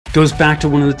goes back to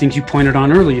one of the things you pointed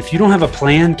on early. If you don't have a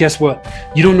plan, guess what?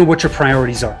 You don't know what your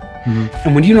priorities are.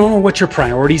 And when you don't know what your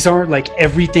priorities are, like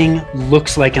everything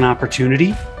looks like an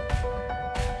opportunity.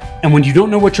 And when you don't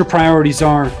know what your priorities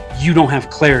are, you don't have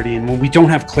clarity. And when we don't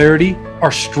have clarity,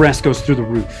 our stress goes through the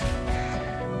roof.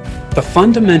 The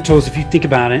fundamentals, if you think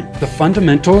about it, the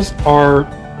fundamentals are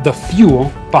the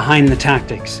fuel behind the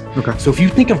tactics. Okay. So if you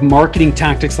think of marketing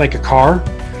tactics like a car,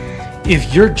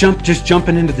 if you're just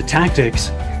jumping into the tactics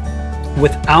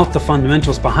without the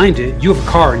fundamentals behind it, you have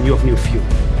a car and you have no fuel.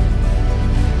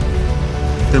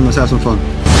 Then let's have some fun.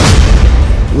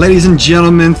 Ladies and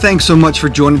gentlemen, thanks so much for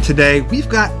joining today. We've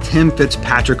got Tim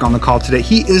Fitzpatrick on the call today.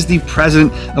 He is the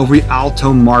president of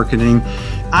Rialto Marketing.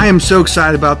 I am so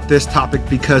excited about this topic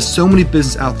because so many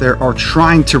businesses out there are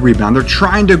trying to rebound. They're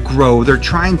trying to grow. They're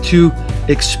trying to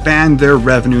expand their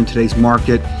revenue in today's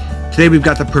market. Today, we've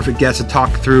got the perfect guest to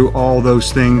talk through all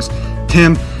those things.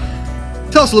 Tim,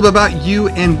 tell us a little bit about you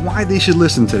and why they should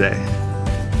listen today.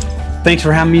 Thanks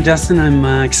for having me, Dustin. I'm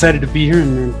excited to be here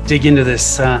and dig into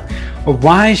this.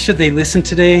 Why should they listen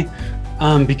today?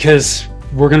 Because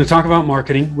we're going to talk about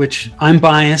marketing, which I'm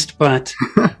biased, but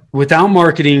without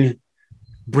marketing,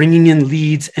 bringing in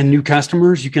leads and new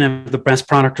customers, you can have the best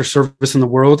product or service in the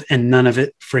world and none of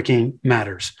it freaking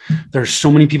matters. There's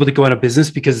so many people that go out of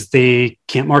business because they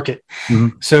can't market.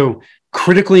 So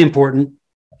critically important.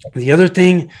 The other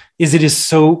thing is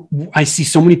I see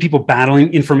so many people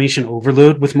battling information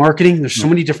overload with marketing. There's so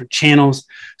many different channels,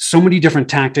 so many different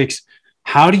tactics.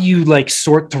 How do you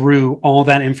sort through all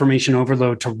that information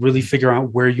overload to really figure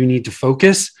out where you need to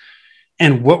focus?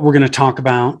 And what we're going to talk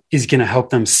about is going to help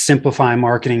them simplify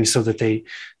marketing so that they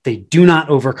do not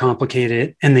overcomplicate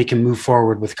it and they can move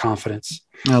forward with confidence.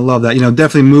 I love that.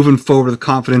 Definitely moving forward with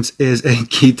confidence is a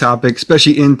key topic,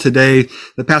 especially in today.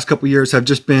 The past couple of years have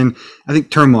just been, I think,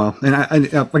 turmoil. And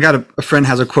I got a friend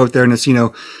has a quote there, and it's,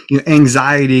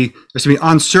 anxiety,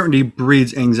 uncertainty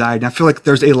breeds anxiety. And I feel like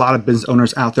there's a lot of business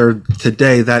owners out there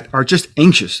today that are just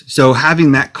anxious. So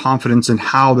having that confidence in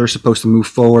how they're supposed to move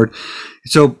forward.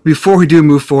 So before we do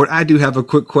move forward, I do have a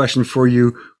quick question for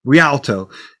you, Rialto.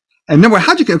 And number one,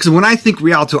 how'd you get? Because when I think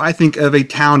Rialto, I think of a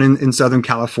town in Southern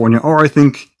California, or I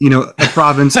think, a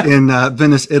province in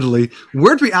Venice, Italy.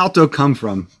 Where'd Rialto come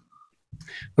from?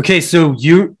 Okay, so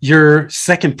your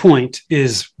second point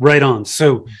is right on.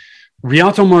 So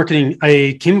Rialto Marketing,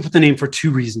 I came up with the name for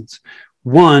two reasons.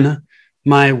 One,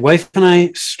 my wife and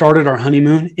I started our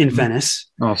honeymoon in Venice.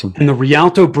 Awesome. And the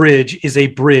Rialto Bridge is a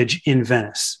bridge in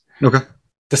Venice. Okay.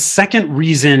 The second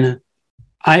reason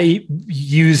I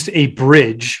used a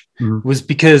bridge was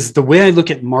because the way I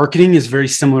look at marketing is very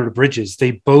similar to bridges.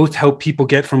 They both help people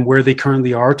get from where they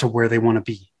currently are to where they want to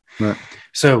be. Right.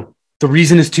 So the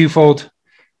reason is twofold.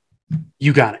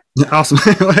 You got it. Yeah, awesome.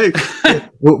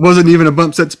 Wasn't even a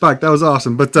bump set spike. That was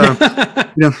awesome. But,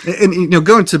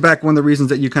 going to back, one of the reasons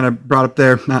that you kind of brought up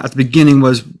there at the beginning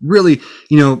was really,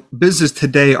 businesses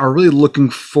today are really looking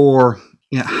for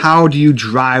how do you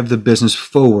drive the business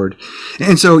forward?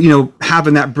 And so,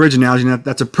 having that bridge analogy,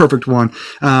 that's a perfect one.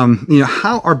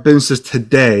 How are businesses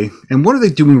today and what are they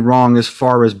doing wrong as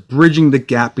far as bridging the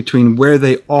gap between where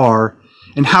they are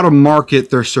and how to market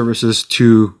their services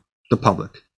to the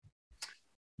public?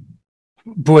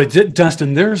 Boy,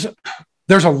 Dustin, there's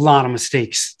a lot of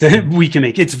mistakes that we can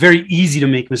make. It's very easy to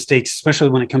make mistakes, especially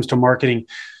when it comes to marketing.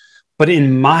 But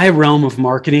in my realm of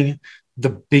marketing, the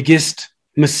biggest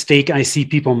mistake I see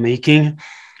people making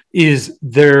is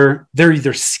they're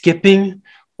either skipping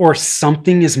or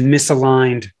something is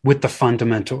misaligned with the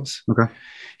fundamentals. Okay.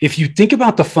 If you think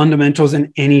about the fundamentals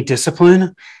in any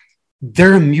discipline,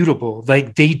 they're immutable.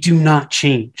 Like they do not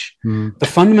change. The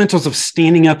fundamentals of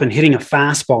standing up and hitting a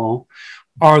fastball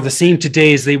are the same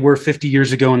today as they were 50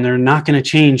 years ago, and they're not going to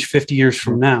change 50 years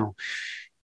from now.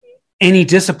 Any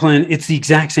discipline, it's the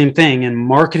exact same thing, and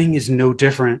marketing is no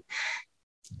different.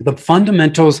 The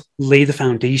fundamentals lay the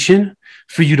foundation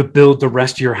for you to build the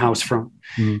rest of your house from.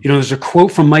 There's a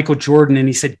quote from Michael Jordan, and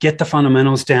he said, get the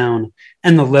fundamentals down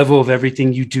and the level of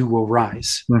everything you do will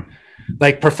rise.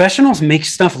 Like professionals make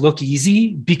stuff look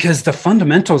easy because the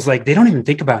fundamentals, they don't even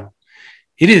think about it.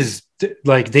 It is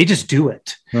they just do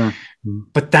it.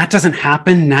 But that doesn't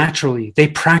happen naturally. They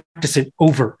practice it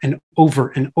over and over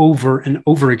and over and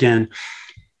over again.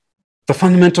 The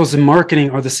fundamentals in marketing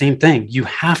are the same thing. You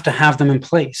have to have them in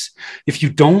place. If you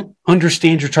don't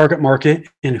understand your target market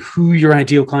and who your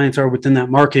ideal clients are within that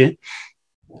market,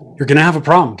 you're going to have a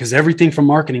problem because everything from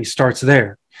marketing starts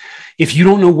there. If you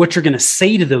don't know what you're going to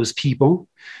say to those people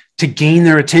to gain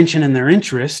their attention and their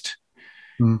interest,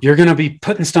 you're going to be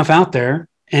putting stuff out there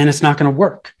and it's not going to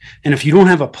work. And if you don't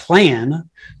have a plan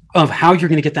of how you're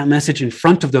going to get that message in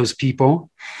front of those people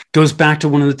goes back to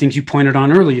one of the things you pointed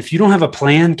on early. If you don't have a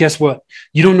plan, guess what?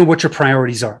 You don't know what your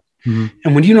priorities are. Mm-hmm.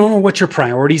 And when you don't know what your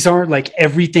priorities are, like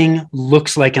everything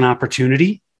looks like an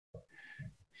opportunity.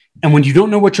 And when you don't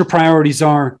know what your priorities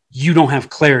are, you don't have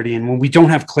clarity. And when we don't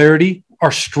have clarity,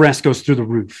 our stress goes through the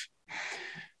roof.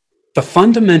 The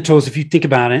fundamentals, if you think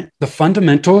about it, the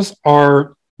fundamentals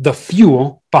are the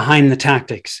fuel behind the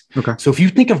tactics. Okay. So if you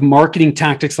think of marketing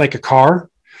tactics like a car,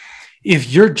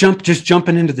 if you're just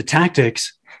jumping into the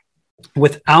tactics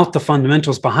without the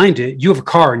fundamentals behind it, you have a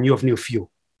car and you have no fuel.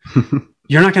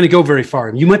 You're not going to go very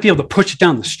far. You might be able to push it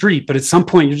down the street, but at some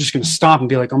point you're just going to stop and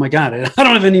be like, oh my God, I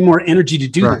don't have any more energy to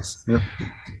do this. Yeah.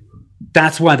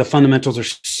 That's why the fundamentals are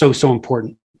so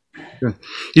important. Good.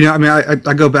 You know, I mean,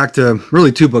 I go back to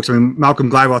really two books. I mean, Malcolm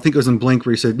Gladwell, I think it was in Blink,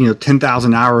 where he said,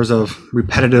 10,000 hours of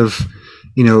repetitive,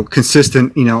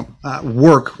 consistent,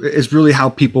 work is really how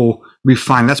people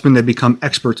refine. That's when they become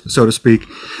experts, so to speak.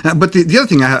 But the other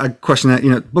thing I question that,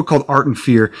 a book called Art and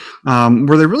Fear,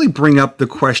 where they really bring up the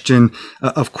question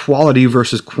of quality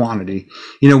versus quantity.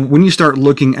 When you start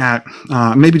looking at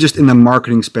maybe just in the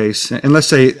marketing space, and let's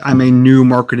say I'm a new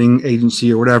marketing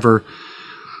agency or whatever,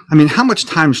 I mean, how much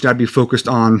time should I be focused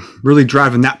on really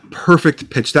driving that perfect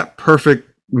pitch, that perfect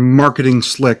marketing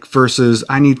slick versus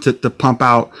I need to pump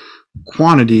out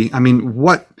quantity? I mean,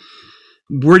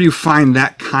 where do you find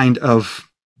that kind of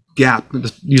gap?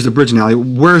 Use the bridge analogy.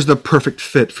 Where's the perfect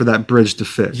fit for that bridge to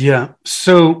fit? Yeah.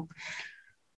 So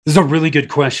this is a really good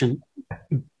question,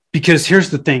 because here's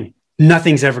the thing.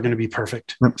 Nothing's ever going to be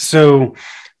perfect. Yep. So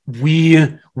we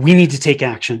need to take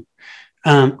action.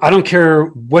 I don't care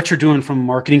what you're doing from a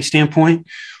marketing standpoint.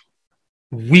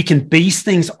 We can base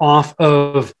things off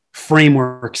of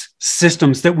frameworks,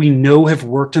 systems that we know have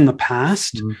worked in the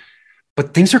past,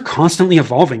 but things are constantly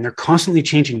evolving. They're constantly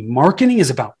changing. Marketing is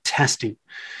about testing.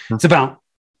 It's about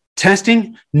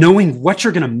testing, knowing what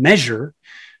you're going to measure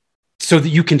so that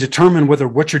you can determine whether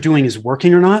what you're doing is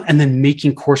working or not, and then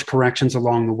making course corrections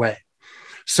along the way.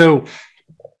 So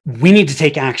we need to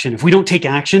take action. If we don't take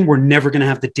action, we're never going to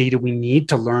have the data we need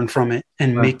to learn from it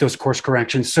and make those course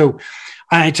corrections. So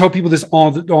I tell people this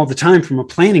all the time from a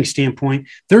planning standpoint.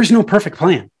 There is no perfect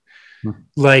plan.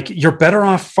 Like, you're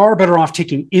far better off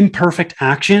taking imperfect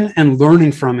action and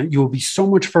learning from it. You will be so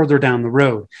much further down the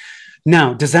road.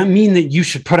 Now, does that mean that you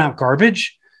should put out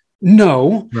garbage?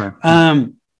 No. Right.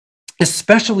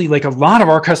 Especially like a lot of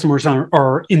our customers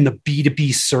are in the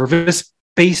B2B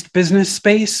service-based business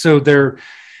space. So they're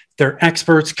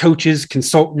experts, coaches,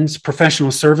 consultants, professional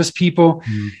service people.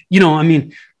 I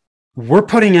mean, we're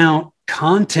putting out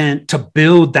content to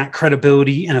build that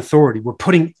credibility and authority. We're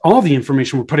putting all the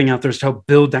information we're putting out there to help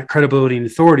build that credibility and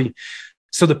authority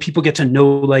so that people get to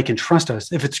know, like, and trust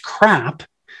us. If it's crap,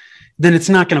 then it's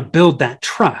not going to build that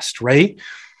trust, right?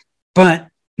 But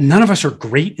none of us are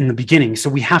great in the beginning, so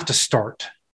we have to start.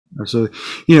 Absolutely.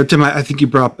 Tim, I think you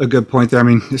brought up a good point there. I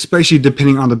mean, especially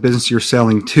depending on the business you're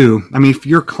selling to. I mean, if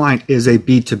your client is a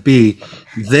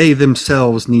B2B, they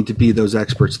themselves need to be those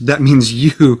experts. That means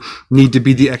you need to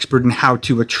be the expert in how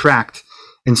to attract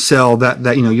and sell that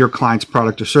your client's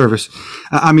product or service.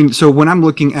 I mean, so when I'm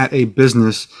looking at a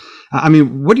business, I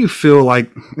mean, what do you feel like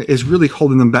is really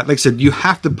holding them back? Like I said, you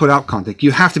have to put out content.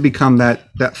 You have to become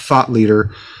that thought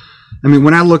leader. I mean,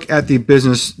 when I look at the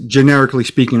business, generically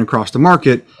speaking, across the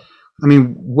market, I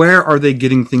mean, where are they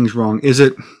getting things wrong? Is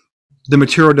it the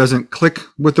material doesn't click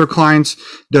with their clients?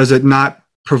 Does it not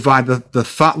provide the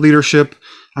thought leadership?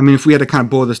 I mean, if we had to kind of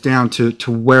boil this down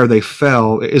to where they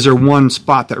fell, is there one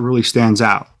spot that really stands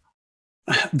out?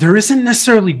 There isn't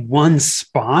necessarily one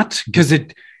spot, because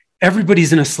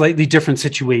everybody's in a slightly different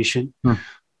situation.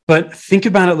 But think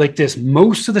about it like this.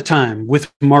 Most of the time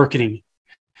with marketing,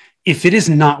 if it is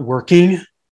not working,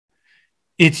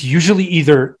 it's usually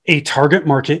either a target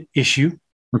market issue,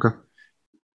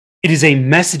 it is a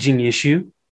messaging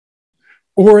issue,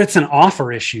 or it's an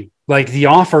offer issue. Like, the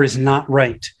offer is not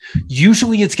right.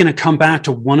 Usually it's going to come back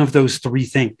to one of those three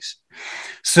things.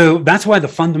 So that's why the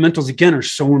fundamentals, again, are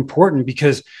so important,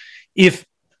 because if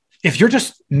you're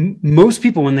just, most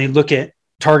people, when they look at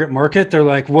target market, they're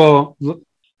like, well, look,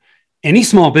 any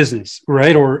small business,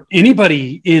 right? Or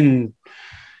anybody in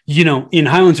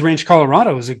Highlands Ranch,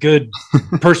 Colorado is a good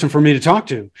person for me to talk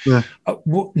to. Yeah.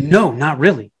 Well, no, not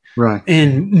really. Right.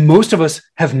 And most of us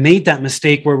have made that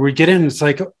mistake where we get in. It's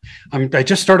like, I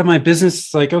just started my business.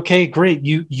 It's like, okay, great.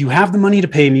 You have the money to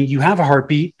pay me. You have a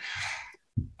heartbeat.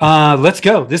 Let's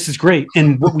go. This is great.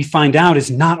 And what we find out is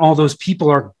not all those people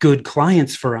are good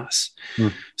clients for us.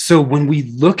 So when we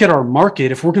look at our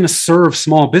market, if we're going to serve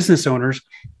small business owners,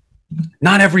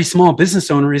 not every small business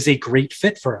owner is a great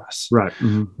fit for us. Right.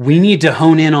 We need to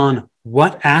hone in on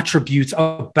what attributes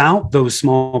about those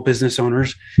small business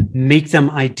owners make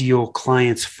them ideal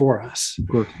clients for us. Of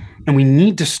course. And we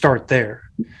need to start there.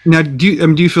 Now, do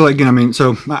you feel like,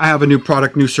 so I have a new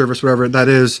product, new service, whatever that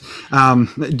is.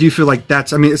 Do you feel like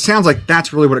it sounds like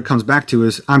that's really what it comes back to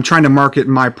is I'm trying to market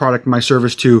my product, my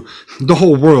service to the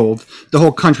whole world, the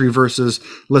whole country versus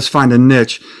let's find a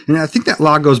niche. And I think that a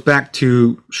lot goes back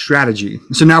to strategy.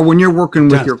 So now when you're working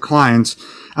with your clients,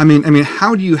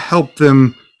 how do you help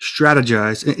them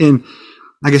strategize? And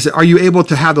I guess, are you able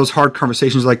to have those hard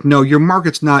conversations like, no, your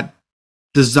market's not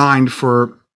designed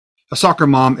for a soccer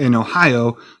mom in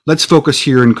Ohio, let's focus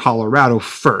here in Colorado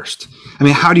first.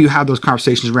 How do you have those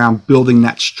conversations around building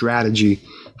that strategy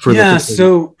for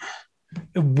so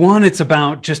one, it's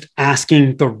about just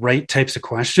asking the right types of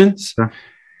questions. Sure.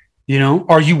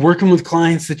 Are you working with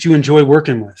clients that you enjoy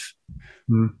working with?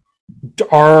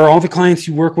 Are all the clients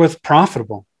you work with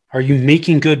profitable? Are you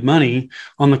making good money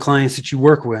on the clients that you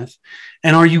work with?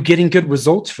 And are you getting good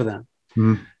results for them?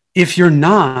 If you're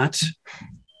not,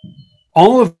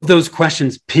 all of those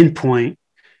questions pinpoint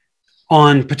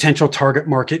on potential target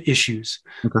market issues.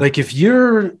 Okay. Like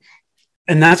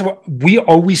and that's what we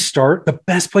always start. The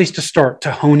best place to start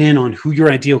to hone in on who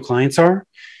your ideal clients are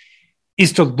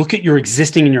is to look at your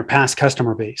existing and your past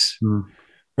customer base,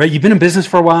 right? You've been in business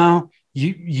for a while.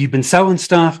 You've been selling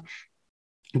stuff.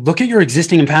 Look at your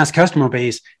existing and past customer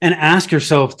base and ask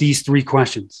yourself these 3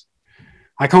 questions.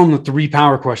 I call them the 3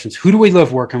 power questions. Who do we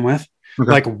love working with? Okay.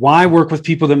 Like, why work with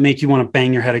people that make you want to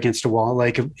bang your head against a wall?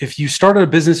 Like, if you started a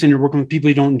business and you're working with people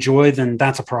you don't enjoy, then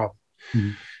that's a problem.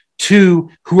 2,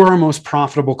 who are our most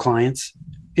profitable clients?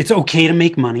 It's okay to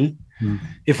make money.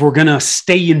 If we're going to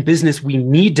stay in business, we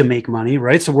need to make money,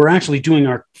 right? So we're actually doing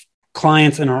our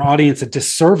clients and our audience a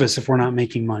disservice if we're not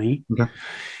making money. Okay.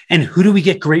 And who do we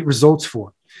get great results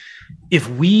for? If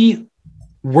we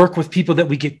work with people that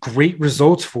we get great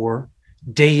results for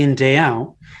day in, day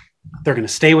out, they're going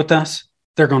to stay with us.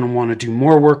 They're going to want to do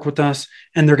more work with us,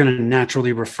 and they're going to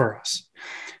naturally refer us.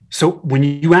 So when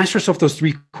you ask yourself those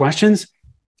 3 questions,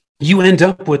 you end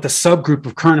up with a subgroup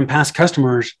of current and past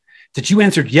customers that you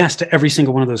answered yes to every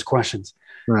single one of those questions.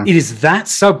 Right. It is that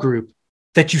subgroup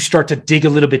that you start to dig a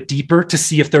little bit deeper to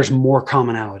see if there's more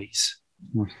commonalities.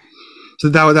 So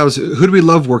that was who do we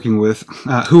love working with?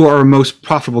 Who are our most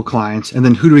profitable clients? And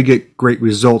then who do we get great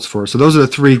results for? So those are the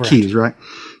 3 Correct. keys, right?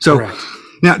 So Correct.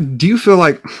 Now, do you feel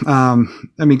like,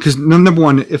 because number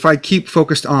one, if I keep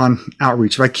focused on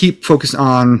outreach, if I keep focused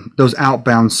on those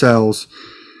outbound sales,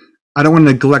 I don't want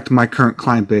to neglect my current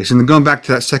client base. And then going back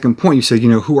to that second point, you said,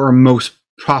 who are our most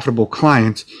profitable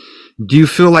clients? Do you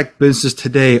feel like businesses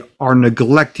today are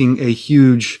neglecting a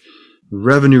huge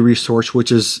revenue resource,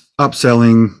 which is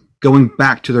upselling, going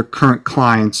back to their current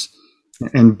clients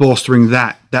and bolstering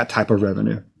that type of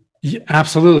revenue? Yeah,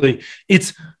 absolutely.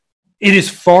 It is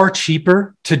far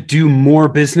cheaper to do more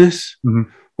business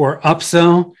or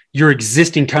upsell your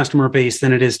existing customer base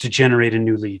than it is to generate a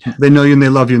new lead. They know you and they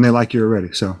love you and they like you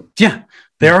already. So yeah,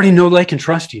 they already know, like, and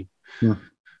trust you.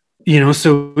 Yeah.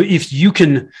 So if you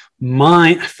can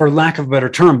mine, for lack of a better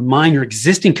term, mine your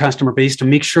existing customer base to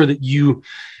make sure that you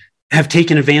have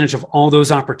taken advantage of all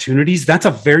those opportunities, that's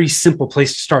a very simple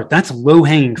place to start. That's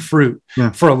low-hanging fruit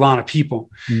for a lot of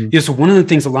people. So one of the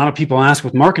things a lot of people ask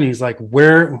with marketing is like,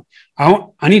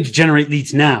 I need to generate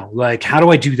leads now. Like, how do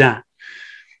I do that?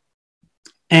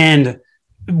 And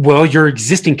well, your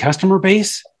existing customer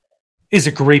base is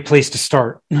a great place to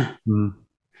start.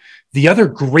 The other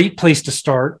great place to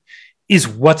start is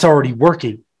what's already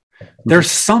working. There's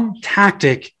some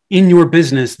tactic in your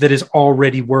business that is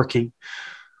already working.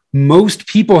 Most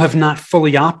people have not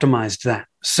fully optimized that.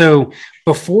 So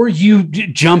before you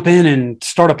jump in and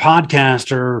start a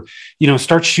podcast or,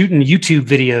 start shooting YouTube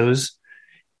videos,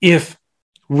 if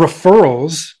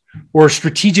referrals or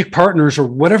strategic partners or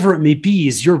whatever it may be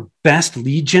is your best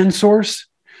lead gen source,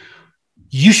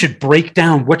 you should break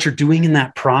down what you're doing in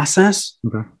that process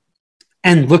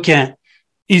and look at,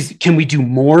 can we do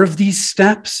more of these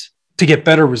steps to get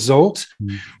better results?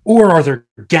 Or are there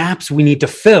gaps we need to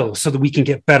fill so that we can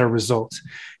get better results?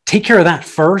 Take care of that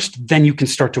first, then you can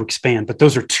start to expand. But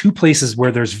those are 2 places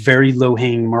where there's very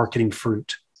low-hanging marketing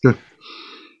fruit. Good.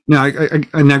 No, I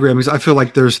agree. I feel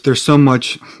like there's so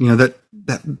much,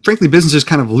 that frankly businesses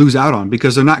kind of lose out on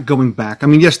because they're not going back.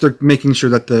 Yes, they're making sure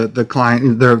that the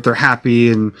client, they're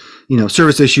happy and,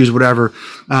 service issues, whatever.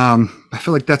 I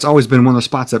feel like that's always been one of the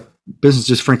spots that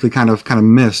businesses frankly kind of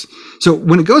miss. So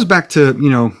when it goes back to,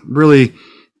 really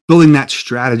building that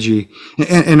strategy.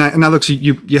 And I look, so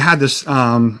you had this,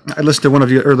 I listened to one of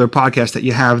your earlier podcasts that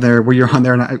you have there where you're on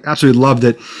there, and I absolutely loved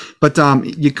it. But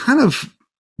you kind of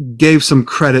gave some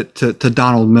credit to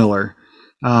Donald Miller.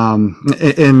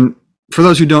 And for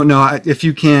those who don't know, if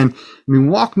you can,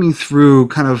 walk me through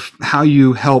kind of how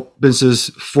you help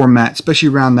businesses format, especially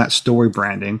around that story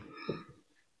branding.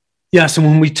 Yeah. So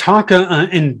when we talk,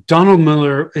 and Donald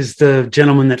Miller is the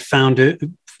gentleman that founded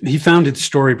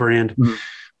StoryBrand,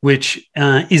 which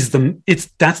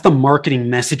that's the marketing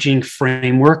messaging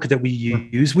framework that we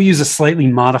use. We use a slightly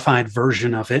modified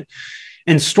version of it.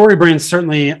 And StoryBrand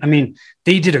certainly,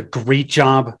 they did a great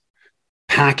job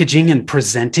packaging and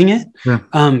presenting it.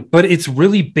 But it's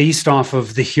really based off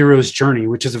of the hero's journey,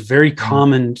 which is a very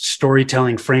common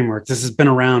storytelling framework. This has been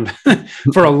around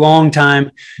for a long time.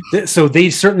 So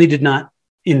they certainly did not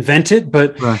invent it,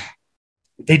 but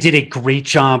they did a great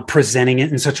job presenting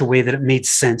it in such a way that it made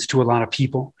sense to a lot of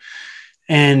people.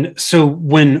 And so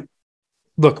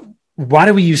why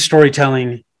do we use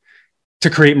storytelling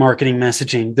to create marketing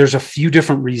messaging? There's a few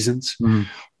different reasons.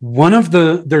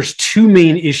 There's two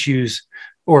main issues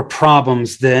or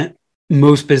problems that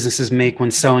most businesses make when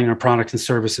selling their products and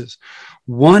services.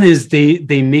 One is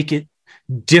they make it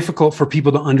difficult for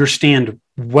people to understand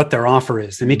what their offer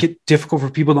is. They make it difficult for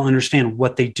people to understand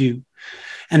what they do.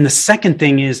 And the second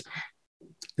thing is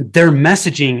their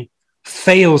messaging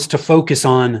fails to focus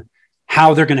on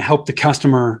how they're going to help the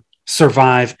customer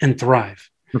survive and thrive.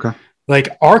 Okay.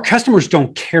 Like, our customers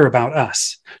don't care about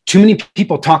us. Too many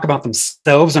people talk about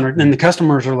themselves, and the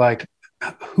customers are like,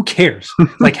 who cares?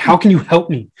 Like, how can you help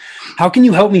me? How can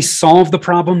you help me solve the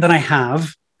problem that I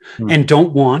have and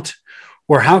don't want?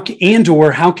 Or how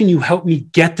can you help me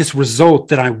get this result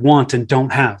that I want and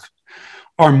don't have?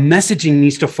 Our messaging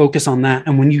needs to focus on that.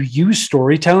 And when you use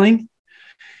storytelling,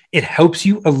 it helps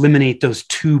you eliminate those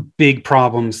two big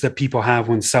problems that people have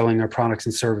when selling their products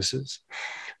and services.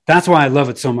 That's why I love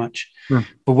it so much.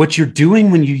 But what you're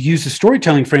doing when you use the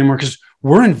storytelling framework is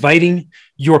we're inviting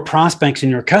your prospects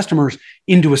and your customers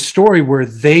into a story where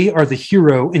they are the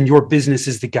hero and your business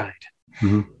is the guide.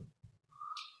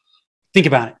 Think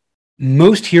about it.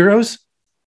 Most heroes,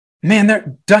 man,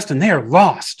 they are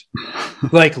lost.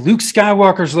 Like, Luke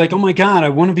Skywalker's like, oh my God, I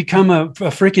want to become a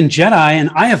freaking Jedi, and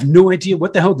I have no idea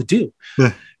what the hell to do.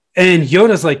 And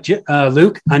Yoda's like,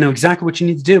 Luke, I know exactly what you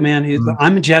need to do, man.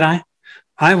 I'm a Jedi.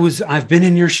 I've been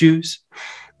in your shoes.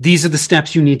 These are the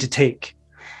steps you need to take.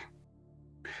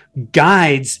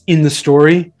 Guides in the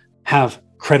story have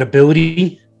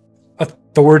credibility,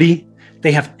 authority.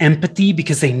 They have empathy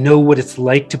because they know what it's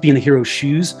like to be in the hero's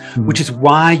shoes, which is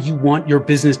why you want your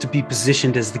business to be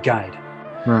positioned as the guide.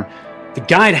 The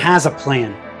guide has a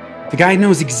plan. The guide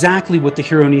knows exactly what the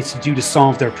hero needs to do to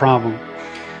solve their problem.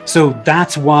 So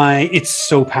that's why it's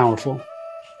so powerful.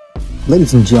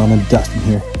 Ladies and gentlemen, Dustin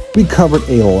here. We covered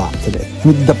a lot today.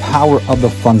 The power of the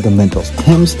fundamentals,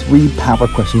 Tim's 3 power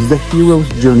questions, the hero's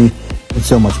journey, and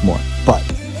so much more. But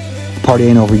the party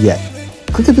ain't over yet.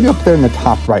 Click the video up there in the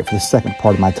top right for the second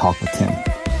part of my talk with Tim.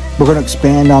 We're going to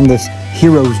expand on this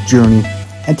hero's journey,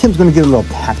 and Tim's going to get a little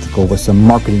tactical with some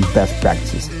marketing best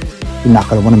practices. You're not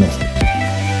going to want to miss it.